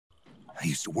I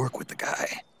used to work with the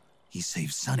guy. He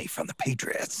saved Sonny from the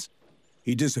Patriots.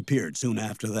 He disappeared soon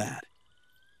after that.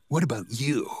 What about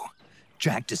you?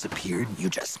 Jack disappeared and you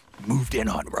just moved in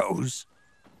on Rose?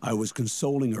 I was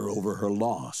consoling her over her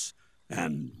loss,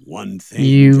 and one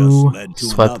thing just led to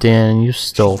swept another. in. You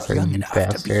stole her, Young you enough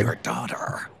to be your bastard.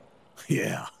 daughter.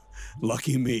 Yeah,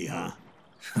 lucky me, huh?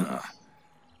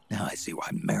 Now I see why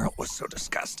Meryl was so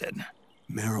disgusted.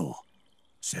 Meryl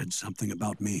said something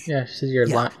about me. Yeah, she said you're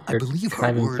Yeah, I you're believe her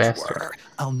conniving words bastard. were,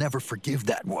 "I'll never forgive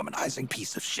that womanizing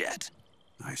piece of shit."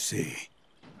 I see.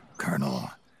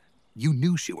 Colonel, you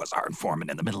knew she was our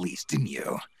informant in the Middle East, didn't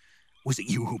you? Was it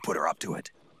you who put her up to it?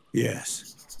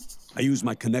 Yes. I used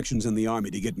my connections in the army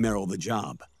to get Meryl the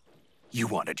job. You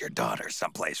wanted your daughter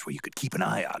someplace where you could keep an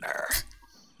eye on her.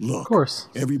 Look, Of course.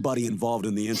 everybody involved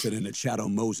in the incident at Shadow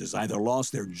Moses either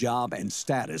lost their job and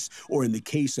status, or in the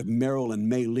case of Meryl and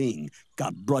Mei Ling,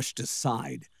 got brushed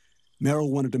aside. Meryl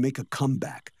wanted to make a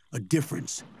comeback, a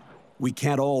difference. We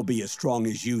can't all be as strong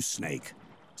as you, Snake.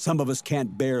 Some of us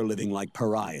can't bear living like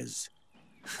pariahs.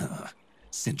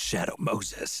 Since Shadow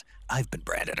Moses, I've been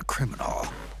branded a criminal.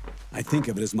 I think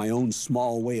of it as my own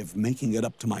small way of making it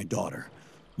up to my daughter,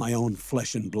 my own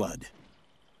flesh and blood.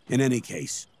 In any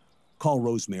case, call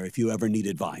Rosemary if you ever need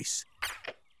advice.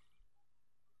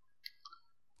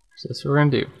 So that's what we're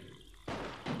gonna do.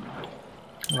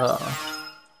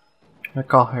 I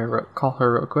call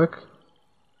her real quick.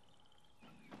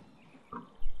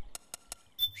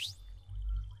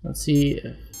 Let's see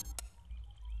if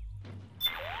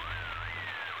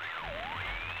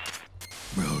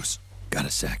Rose, got a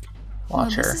sec?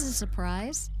 watch her. This is a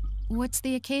surprise. What's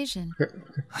the occasion?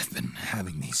 I've been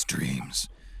having these dreams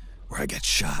where I get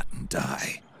shot and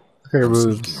die. Look at her I'm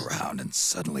boobs. sneaking around and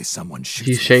suddenly someone If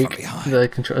you shoots me from shake behind. the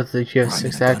control, if you have Or I'm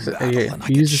six in a gun axis, battle you and I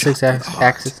use get the shot six through the heart.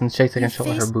 axis and shake the You've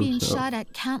control, her faced being boobs move. shot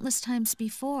at countless times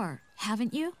before,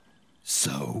 haven't you?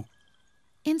 So,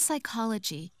 In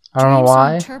psychology, I don't know dreams are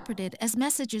why, interpreted as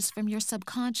messages from your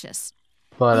subconscious.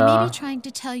 but They may be trying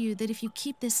to tell you that if you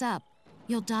keep this up,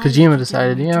 you'll die like Kojima you did in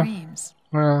decided, your yeah. dreams.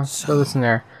 well, So, throw this in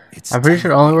there. it's I'm pretty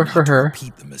sure it only telling me works for not to her.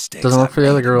 repeat the mistakes Doesn't work I've for the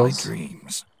other made in my girls.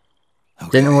 dreams.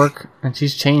 Didn't Okay, work, and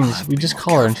she's I'll changed. have We to be just more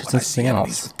call her and careful she's when I does see something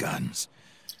enemies else. with guns.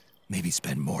 Maybe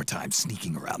spend more time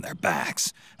sneaking around their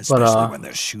backs, But especially when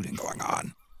there's shooting going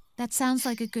on. That sounds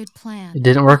like a good plan. it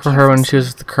didn't work for her when she was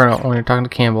Careful, with the colonel. When you're talking to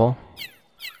Campbell.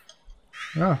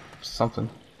 Oh, something.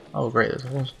 Oh, great! There's a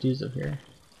whole bunch of dudes up here.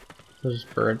 Those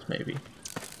are birds, maybe.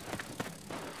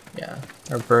 Yeah,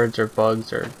 or birds or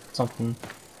bugs or something.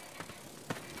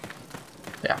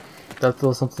 Yeah, that's a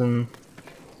little something.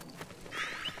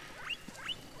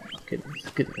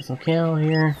 Get some camo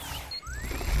here.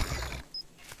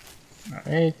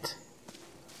 Alright.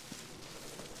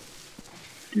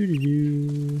 Doo doo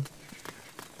doo.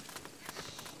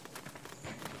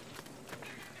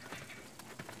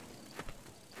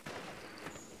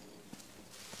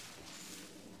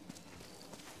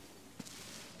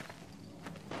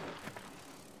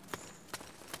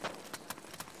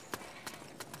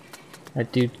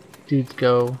 Alright, dudes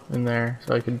go in there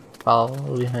so I can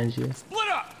follow behind you. Split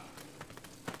up!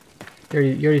 You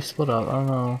already split up. I don't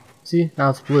know. See? Now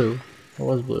it's blue. It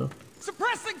was blue.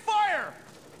 Suppressing fire!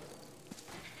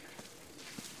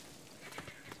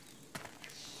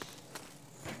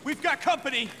 We've got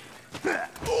company!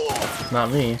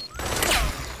 Not me.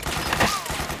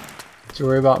 Don't you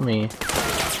worry about me.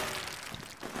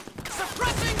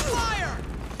 Suppressing fire!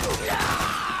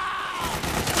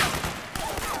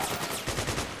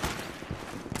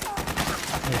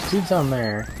 There's dudes down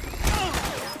there.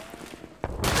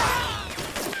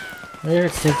 Maybe I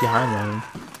could sneak behind them.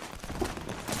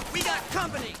 We got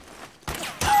company!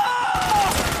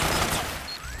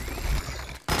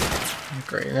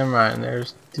 Great, never mind.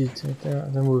 There's dudes right there.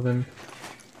 They're moving.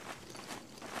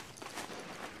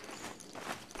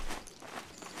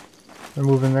 They're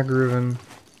moving, they're grooving.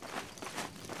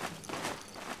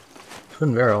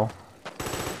 Twin barrel.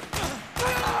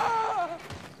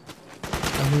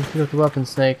 I'm gonna pick up the weapon,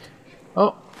 Snake.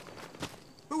 Oh!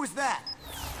 Who was that?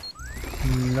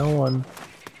 No one.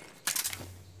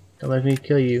 Don't make me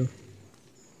kill you.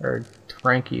 Or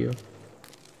prank you.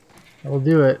 I will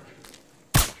do it.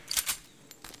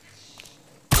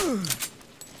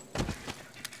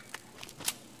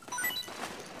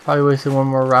 Probably wasted one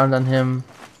more round on him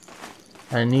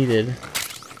than I needed.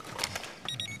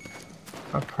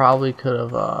 I probably could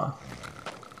have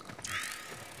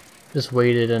just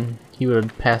waited and he would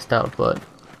have passed out, but do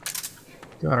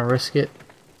you want to risk it?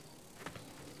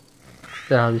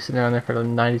 Then I'll be sitting down there for like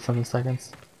 90 something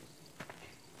seconds.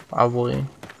 Probably.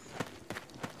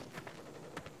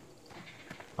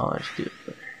 Oh, let's do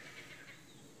it.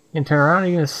 You can turn around or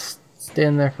you can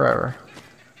stand there forever.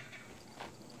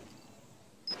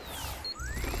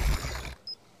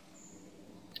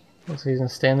 Looks like he's gonna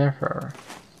stand there forever.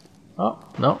 Oh,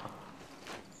 no.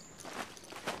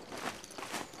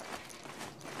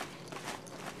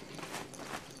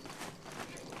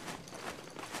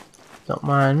 Don't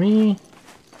mind me.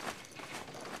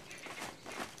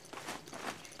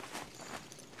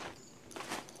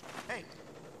 Hey.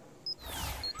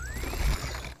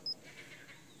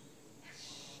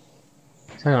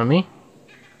 Is that on me?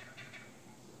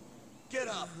 Get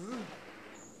up.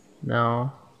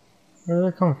 No. Where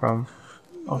did they come from?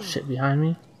 Oh shit, behind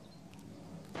me?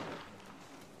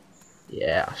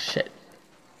 Yeah, shit.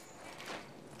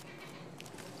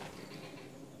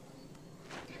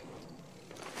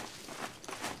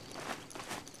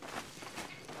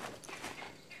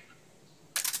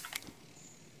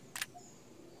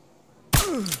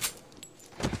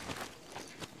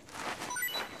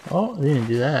 Oh, they didn't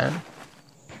do that.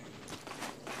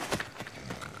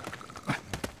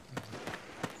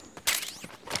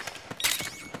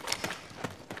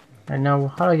 I know,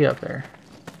 how do I get up there?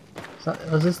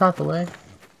 Was this not the way?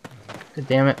 God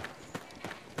damn it.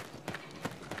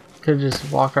 Could've just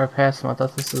walked right past him. I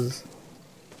thought this was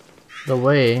the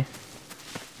way.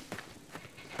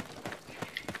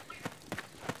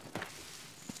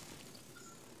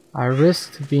 I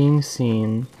risked being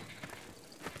seen.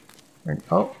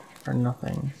 Or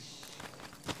nothing.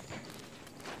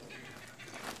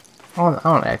 I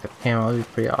want active camo, that'd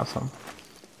be pretty awesome.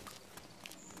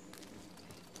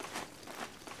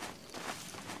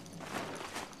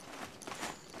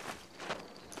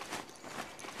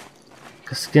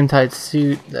 A skin tight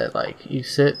suit that like you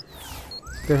sit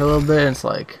there for a little bit and it's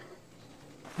like,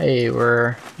 hey,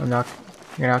 you're not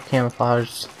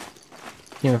camouflaged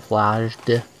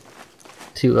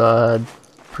to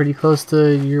pretty close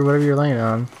to your whatever you're laying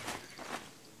on.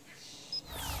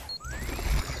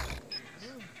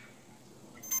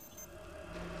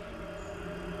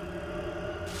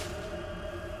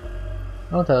 I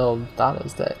don't know what that little dot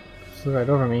is that flew right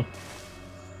over me.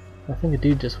 I think a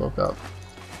dude just woke up.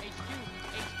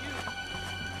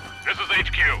 This is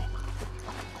HQ.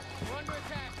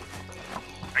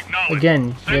 Acknowledge.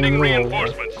 Again, Sending getting a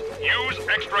little reinforcements. Use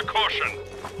extra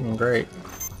caution. Great.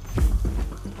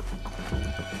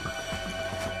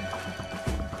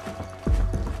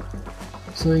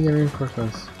 So they get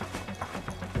reinforcements.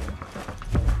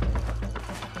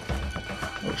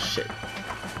 Oh shit.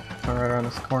 I'm right around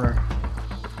this corner.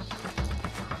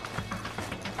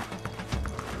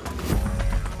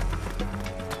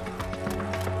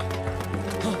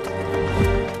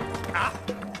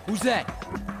 Who's that?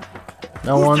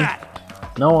 No Who's one. that?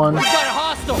 No one. We've got a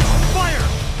hostile! Fire!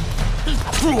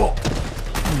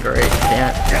 Great.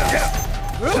 Damn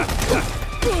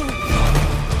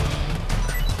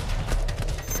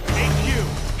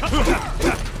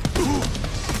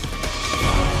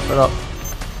What up?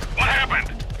 What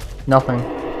happened? Nothing.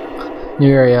 New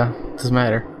area. Doesn't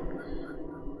matter.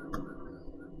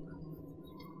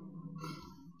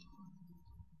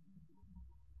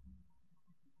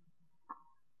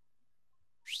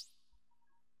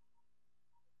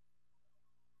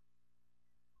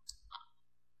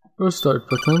 We'll start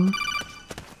button.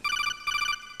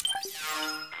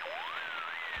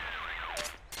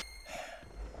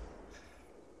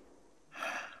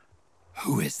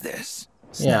 Who is this?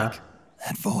 Yeah.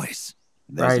 That voice.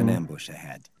 There's an Raiden. ambush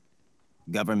ahead.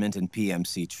 Government and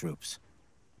PMC troops.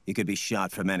 You could be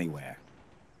shot from anywhere.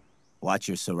 Watch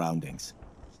your surroundings.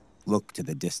 Look to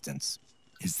the distance.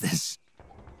 Is this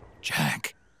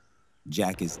Jack?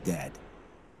 Jack is dead.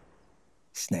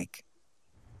 Snake,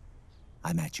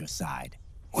 I'm at your side.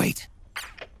 Wait.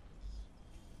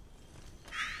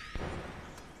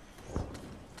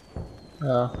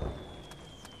 You're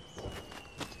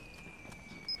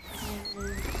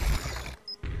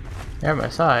at my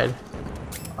side.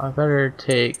 I better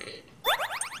take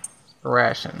a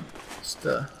ration.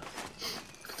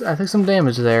 I took some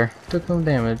damage there. Took some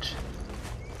damage.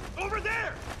 Over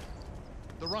there!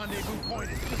 The rendezvous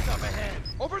point is just up ahead.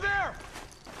 Over there!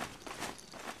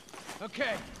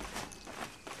 Okay.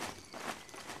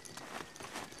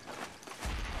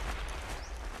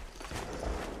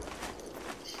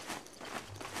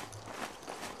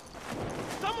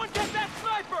 Someone get that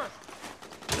sniper!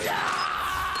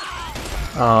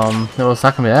 No, it's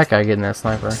not gonna be that guy getting that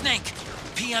sniper. Snake,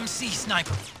 PMC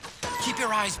sniper. Keep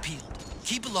your eyes peeled.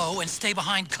 Keep low and stay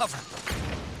behind cover.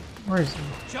 Where is he?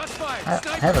 Shots fired! I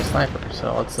Sniper! have a sniper,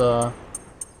 so let's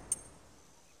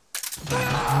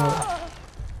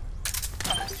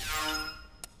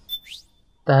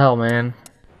The hell, man.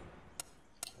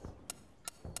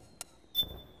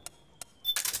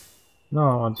 No,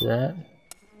 I won't do that.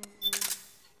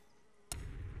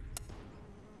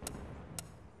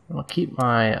 I'm gonna keep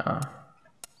my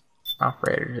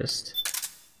operator just,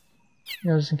 you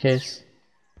know, just in case.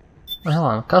 Oh, hold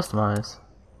on, customize.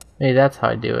 Maybe that's how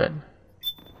I do it.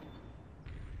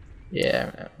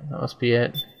 Yeah, that must be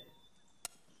it.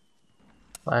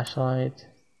 Flashlight.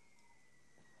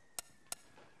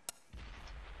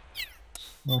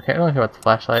 Okay, I don't care about the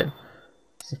flashlight.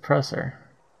 Suppressor.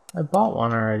 I bought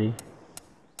one already.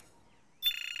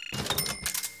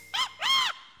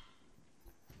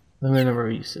 Limited number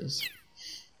of uses.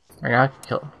 Alright, now I can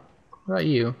kill him. What about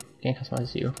you? Can't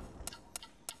customize you.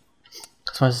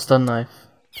 Customize a stun knife.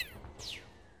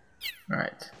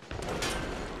 Alright.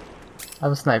 I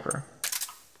have a sniper.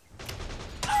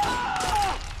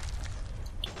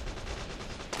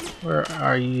 Where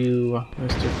are you,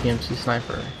 Mr. PMC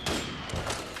Sniper?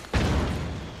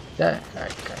 That guy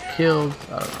got killed.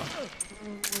 I don't know.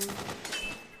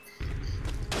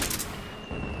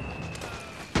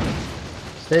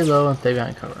 Stay low and stay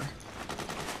behind cover.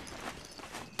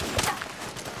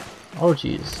 Oh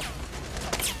jeez.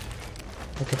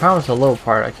 I can promise a low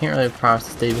part. I can't really promise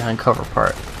to stay behind cover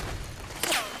part.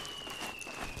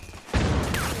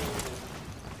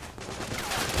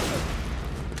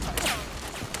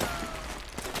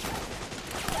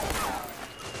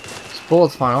 This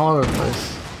bullets flying all over the place.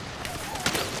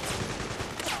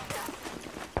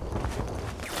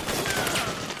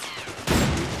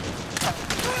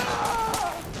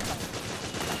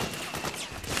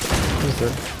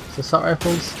 It's assault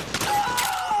rifles.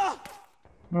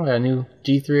 Oh, got a new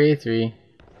G3A3.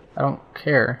 I don't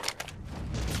care.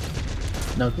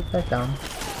 No, get back down.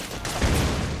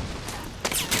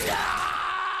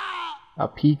 A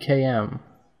PKM.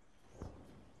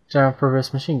 General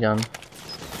purpose machine gun.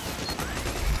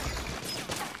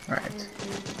 Alright.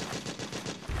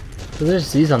 So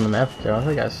there's these on the map there. I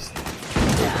think that's.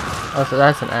 Oh, so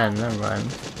that's an N. Never mind.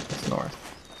 It's north.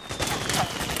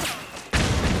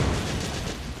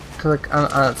 Cause like on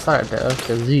that side there, that's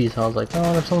the Z, so I was like,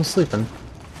 oh, there's someone sleeping.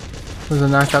 There's a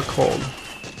knocked out cold.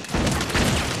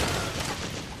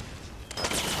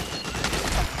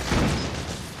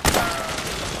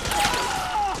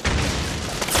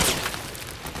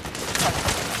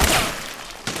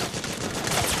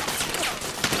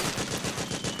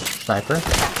 Sniper.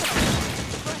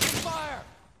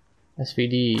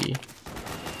 SVD.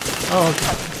 Oh,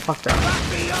 okay. Fuck that.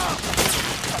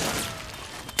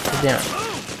 God damn it.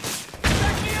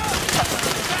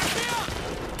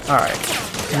 Alright,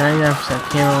 99%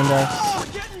 camo index.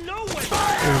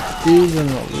 There's dudes on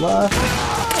the left.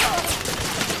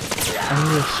 I'm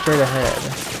gonna go straight ahead.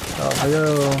 So if I go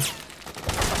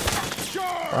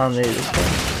around maybe this way.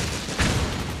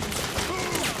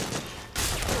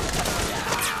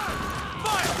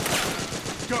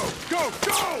 Go, go,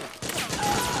 go!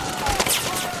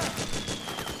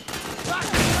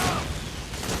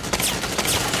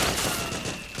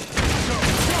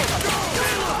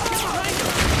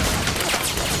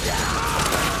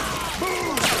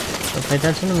 Pay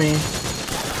attention to me.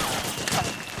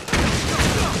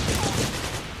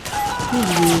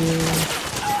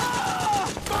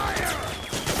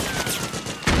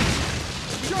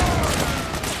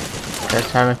 Gotta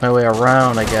try to make my way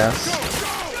around, I guess.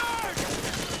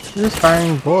 I'm just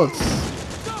firing bullets.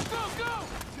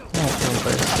 Oh,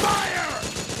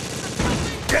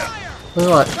 look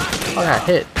at what? I got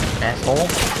hit, asshole.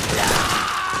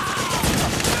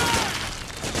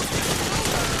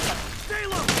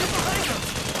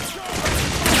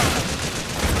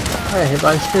 I got hit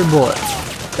by a stray bullet.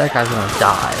 That guy's gonna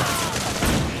die.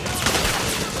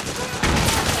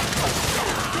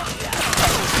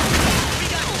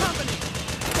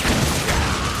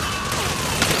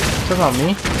 What about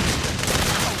me?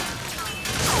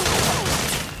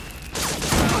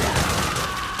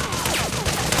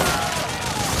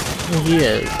 He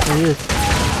is. He is.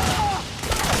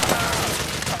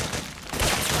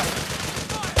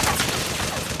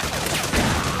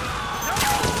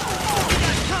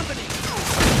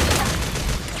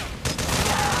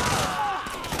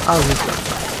 How is this going?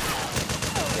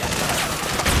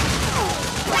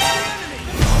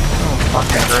 Oh,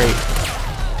 fucking great.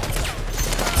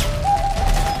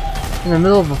 In the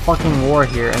middle of a fucking war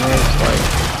here, and there's like,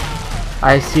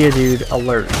 I see a dude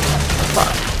alert.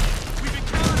 Fuck.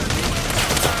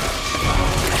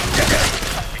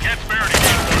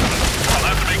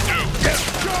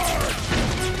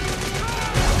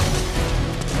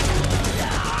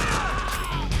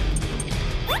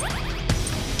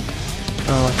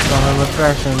 Oh, I still have a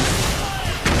ration.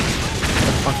 Get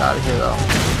the fuck out of here, though.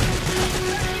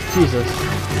 Jesus.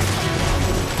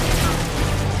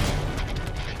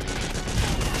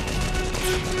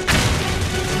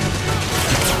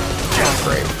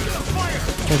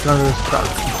 Let's go to this truck.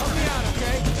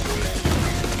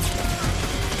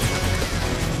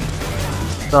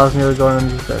 So I was nearly going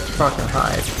into the truck and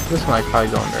hide. This one I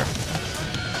probably go under.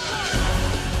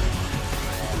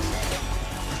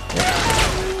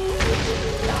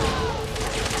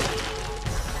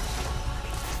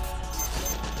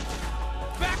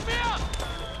 Back me up!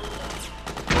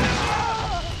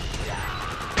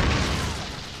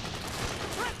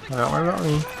 Don't worry about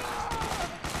me.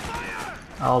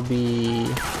 I'll be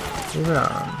moving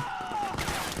on.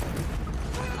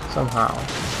 Somehow.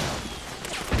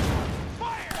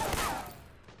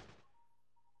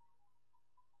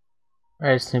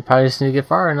 I probably just need to get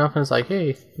far enough and it's like,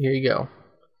 hey, here you go.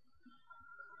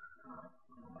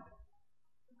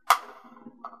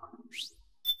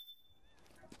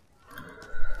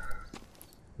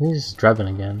 He's Drebin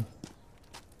again.